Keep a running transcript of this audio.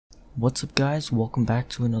What's up guys, welcome back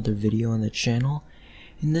to another video on the channel.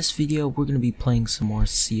 In this video we're going to be playing some more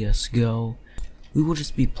CSGO. We will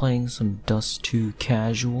just be playing some Dust 2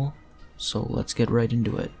 casual, so let's get right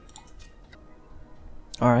into it.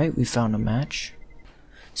 Alright, we found a match.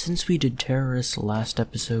 Since we did terrorists last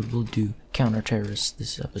episode, we'll do counter-terrorists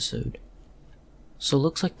this episode. So it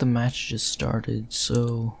looks like the match just started,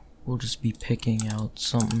 so we'll just be picking out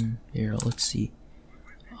something. Here, let's see.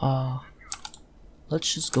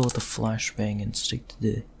 Let's just go with the flashbang and stick to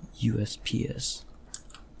the USPS.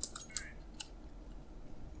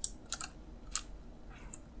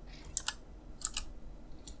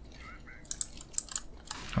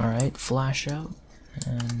 Alright, flash out,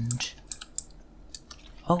 and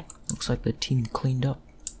oh, looks like the team cleaned up.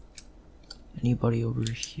 Anybody over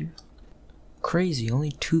here? Crazy,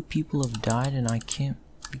 only 2 people have died and we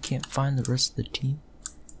can't find the rest of the team.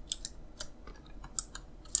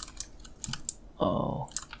 Oh,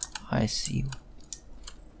 I see.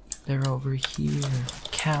 They're over here.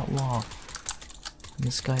 Catwalk. And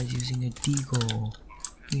this guy's using a deagle.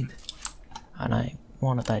 And I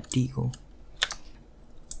wanted that deagle.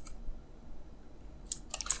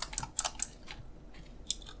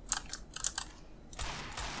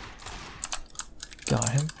 Got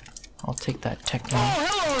him. I'll take that tech now. Oh,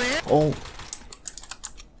 hello there. Oh.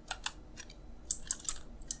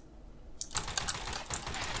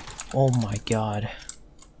 Oh my god.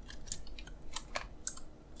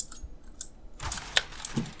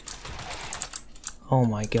 Oh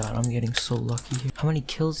my god, I'm getting so lucky here. How many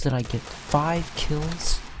kills did I get? 5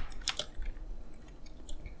 kills?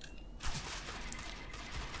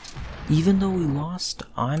 Even though we lost,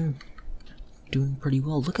 I'm doing pretty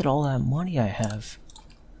well. Look at all that money I have.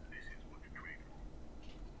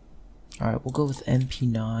 Alright, we'll go with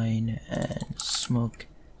MP9 and smoke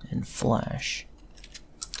and flash.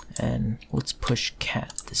 And let's push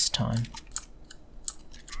cat this time.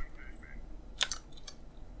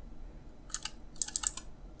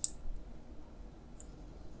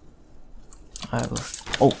 I have a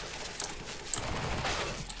oh,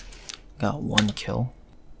 got 1 kill.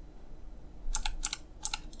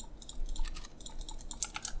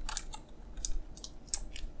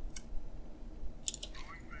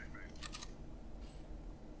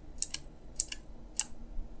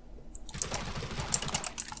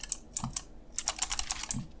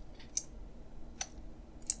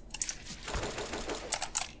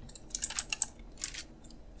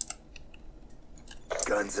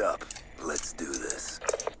 Guns up. Let's do this.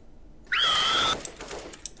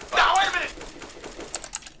 Now, wait a minute!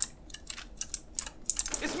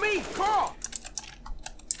 It's me, Carl!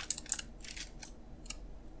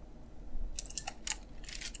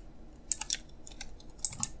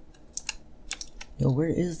 Yo, where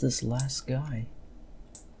is this last guy?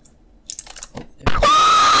 Oh, there.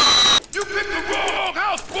 You picked the wrong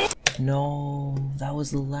house, fool! No, that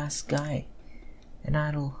was the last guy. And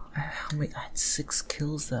I had 6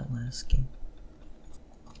 kills that last game.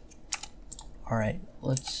 Alright,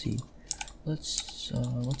 let's see. Let's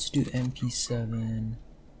do MP7,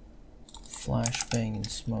 flashbang,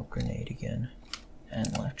 and smoke grenade again.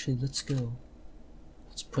 And actually, let's go.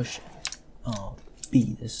 Let's push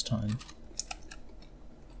B this time.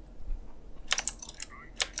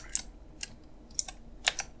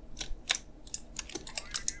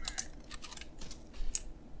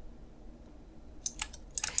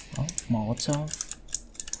 Oh, Molotov.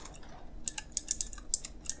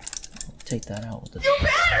 I'll take that out with the. You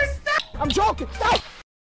better stop! I'm joking! Stop!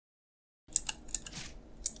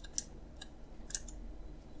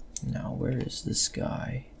 Now, where is this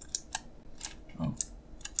guy? Oh.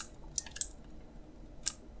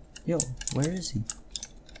 Yo, where is he?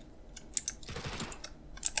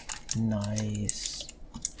 Nice.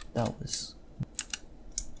 That was.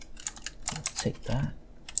 I'll take that.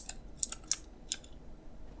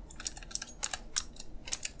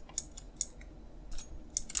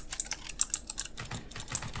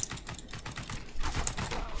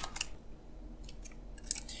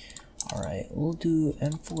 Alright, we'll do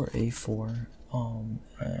M4A4,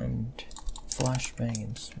 and flashbang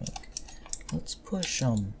and smoke. Let's push,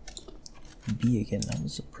 B again. That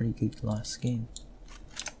was a pretty good last game.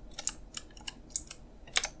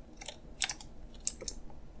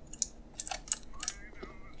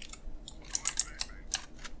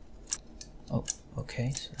 Oh,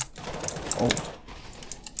 okay, so, oh.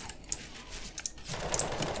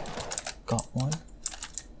 Got one.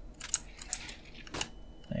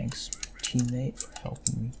 Thanks, teammate, for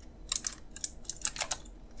helping me.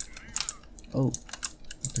 Oh,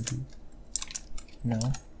 what to do? No?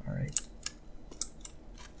 Alright.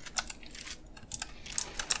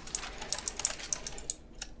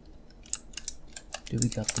 Do we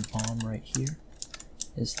got the bomb right here?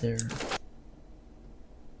 Is there...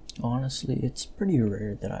 Honestly, it's pretty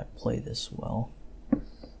rare that I play this well.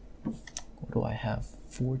 What do I have?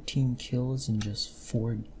 14 kills in just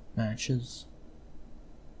 4 matches?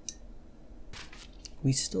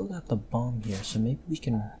 We still got the bomb here, so maybe we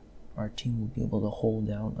can... Our team will be able to hold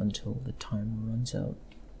out until the timer runs out.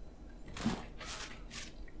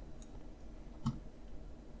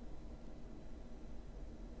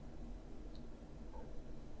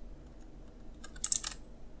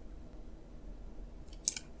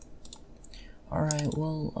 Alright,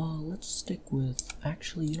 well, let's stick with...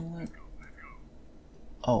 Actually, you know what?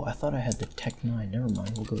 Oh, I thought I had the Tech 9. Never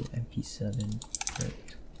mind, we'll go MP7. Right.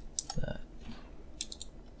 That.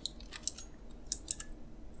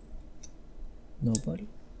 Nobody?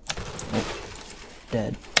 Nope.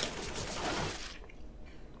 Dead.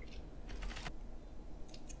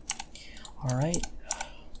 Alright.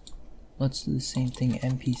 Let's do the same thing,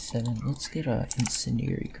 MP7. Let's get an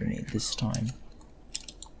incendiary grenade this time.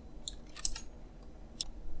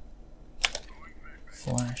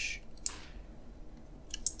 Flash.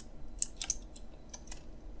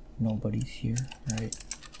 Nobody's here, right?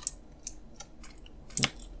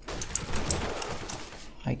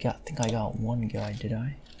 I think I got one guy, did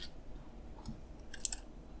I?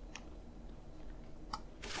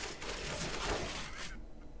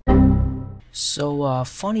 So,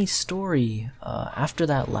 funny story, after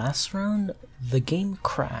that last round, the game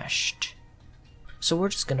crashed. So we're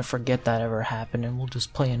just gonna forget that ever happened and we'll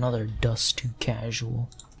just play another Dust 2 casual.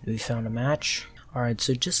 We found a match. Alright,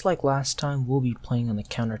 so just like last time, we'll be playing on the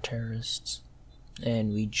counter-terrorists.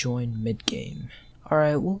 And we join mid-game.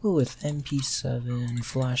 Alright, we'll go with MP7,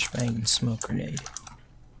 flashbang, and smoke grenade.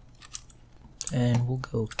 And we'll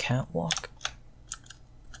go catwalk.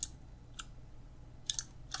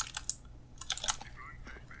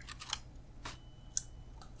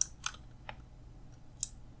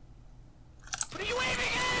 What are you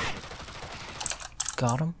aiming at?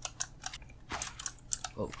 Got him.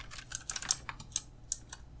 Oh.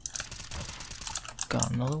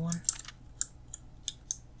 Got another one.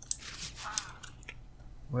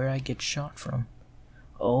 Where'd I get shot from?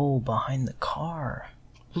 Oh, behind the car.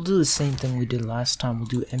 We'll do the same thing we did last time. We'll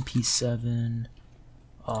do MP7,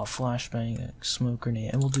 flashbang, smoke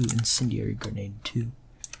grenade, and we'll do incendiary grenade too.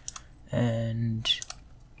 And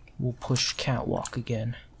we'll push catwalk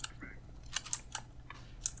again.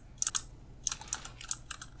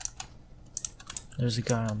 There's a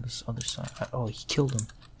guy on this other side. Oh, he killed him.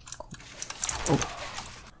 Cool. Oh.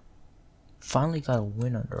 Finally got a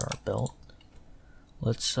win under our belt.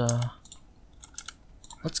 Let's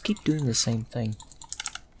keep doing the same thing.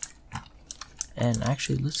 And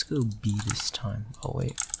actually, let's go B this time. Oh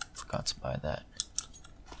wait, forgot to buy that.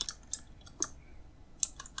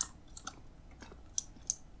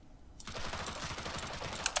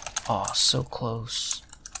 Aw, so close.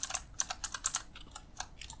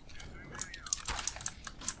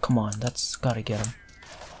 Come on, that's gotta get him.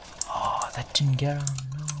 Oh, that didn't get him,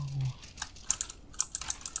 no.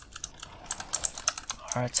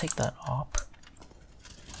 Alright, take that op.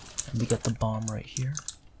 And we got the bomb right here.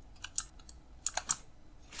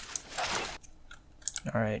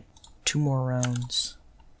 Alright, 2 more rounds.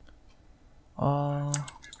 We'll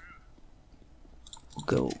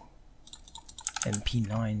go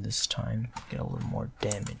MP9 this time. Get a little more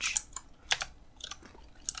damage.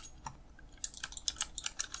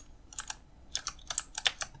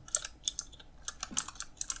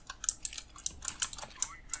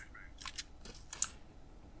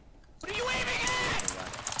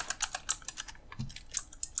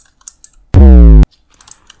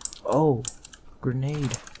 Oh,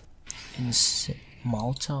 grenade and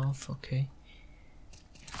Molotov, okay.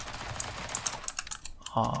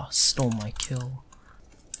 Ah, stole my kill.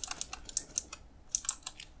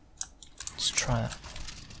 Let's try that.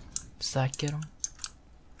 Does that get him?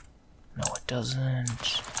 No, it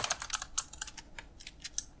doesn't.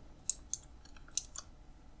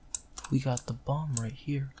 We got the bomb right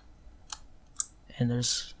here. And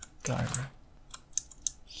there's a guy right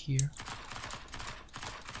here.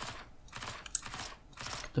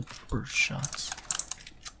 The burst shots.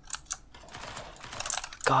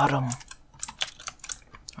 Got him.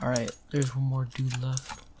 Alright, there's one more dude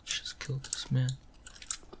left. Let's just kill this man.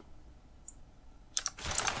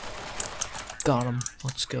 Got him.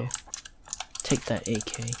 Let's go. Take that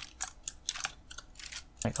AK.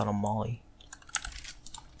 I got a molly.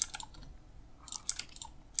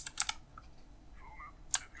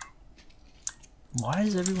 Why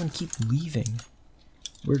does everyone keep leaving?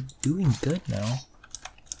 We're doing good now.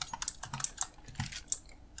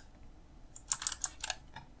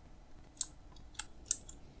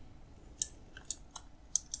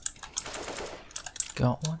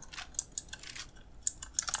 Got one.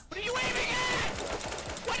 What are you aiming at?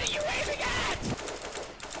 What are you aiming at?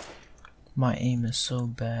 My aim is so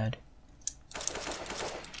bad.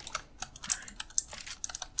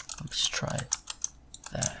 Let's try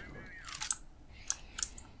that.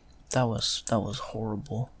 That was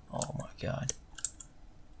horrible. Oh my god.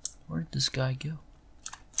 Where'd this guy go?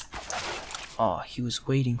 Oh, he was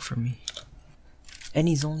waiting for me. And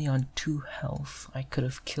he's only on 2 health. I could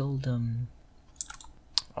have killed him.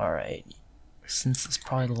 Alright. Since it's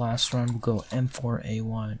probably the last round, we'll go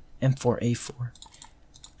M4A1, M4A4,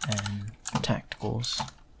 and tacticals.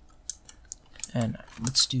 And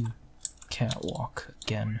let's do catwalk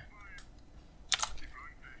again.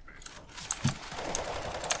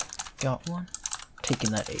 Got one.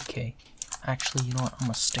 Taking that AK. Actually, you know what? I'm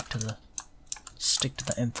gonna stick to the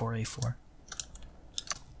M4A4.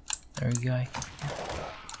 There you go.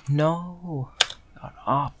 No, got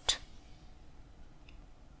opt.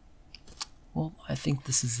 Well, I think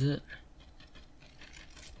this is it.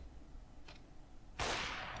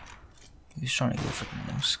 He was trying to go for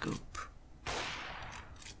the no scope.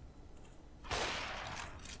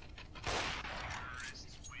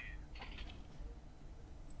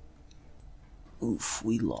 Oof,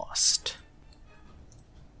 we lost.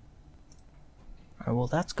 Alright, well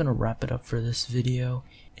that's gonna wrap it up for this video.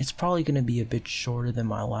 It's probably gonna be a bit shorter than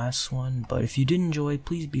my last one, but if you did enjoy,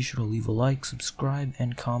 please be sure to leave a like, subscribe,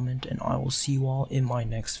 and comment, and I will see you all in my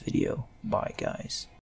next video. Bye guys.